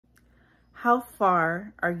How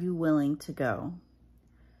far are you willing to go?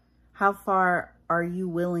 How far are you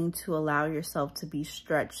willing to allow yourself to be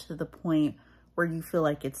stretched to the point where you feel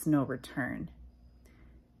like it's no return?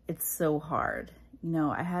 It's so hard. You know,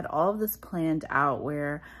 I had all of this planned out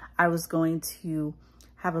where I was going to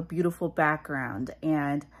have a beautiful background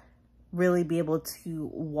and really be able to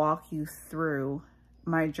walk you through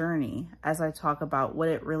my journey as I talk about what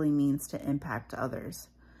it really means to impact others.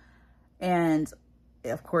 And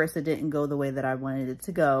of course, it didn't go the way that I wanted it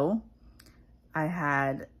to go. I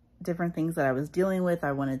had different things that I was dealing with.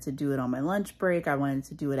 I wanted to do it on my lunch break. I wanted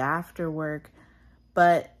to do it after work,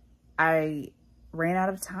 but I ran out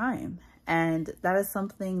of time. And that is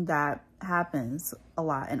something that happens a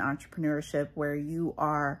lot in entrepreneurship, where you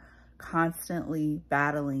are constantly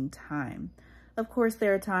battling time. Of course,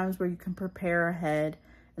 there are times where you can prepare ahead,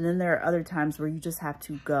 and then there are other times where you just have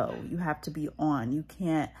to go. You have to be on. You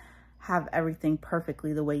can't have everything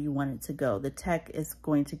perfectly the way you want it to go. The tech is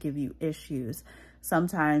going to give you issues.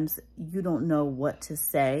 Sometimes you don't know what to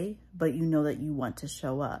say, but you know that you want to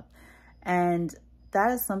show up. And that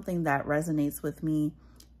is something that resonates with me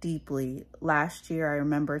deeply. Last year, I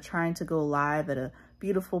remember trying to go live at a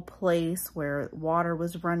beautiful place where water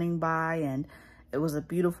was running by and it was a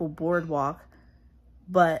beautiful boardwalk,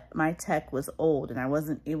 but my tech was old and I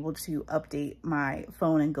wasn't able to update my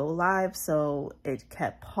phone and go live. So it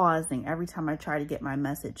kept pausing every time I tried to get my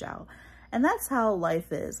message out. And that's how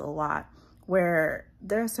life is a lot, where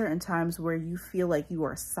there are certain times where you feel like you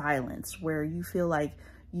are silenced, where you feel like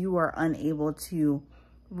you are unable to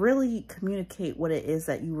really communicate what it is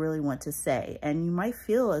that you really want to say. And you might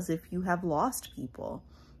feel as if you have lost people.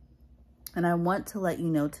 And I want to let you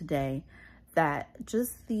know today that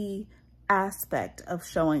just the aspect of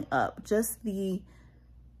showing up, just the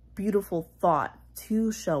beautiful thought to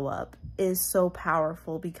show up is so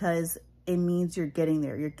powerful, because it means you're getting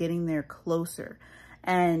there closer.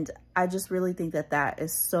 And I just really think that that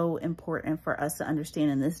is so important for us to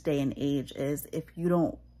understand in this day and age, is if you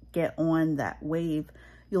don't get on that wave,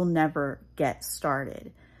 you'll never get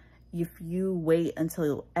started. If you wait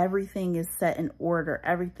until everything is set in order,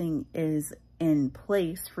 everything is in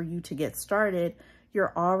place for you to get started,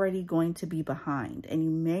 you're already going to be behind, and you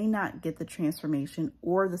may not get the transformation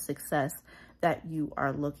or the success that you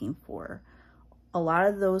are looking for. A lot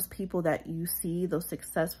of those people that you see, those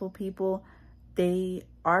successful people, they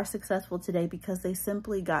are successful today because they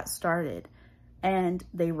simply got started and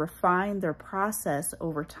they refined their process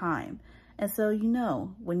over time. And so, you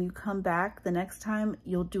know, when you come back the next time,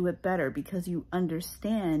 you'll do it better because you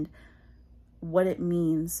understand what it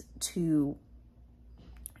means to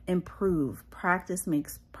improve. Practice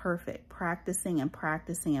makes perfect. Practicing and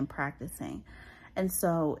practicing and practicing. And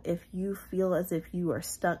so if you feel as if you are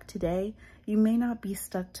stuck today, you may not be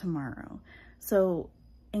stuck tomorrow. So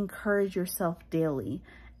encourage yourself daily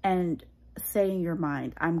and say in your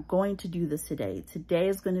mind, I'm going to do this today. Today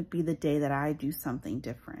is going to be the day that I do something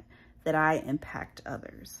different, that I impact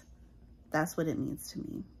others. That's what it means to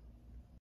me.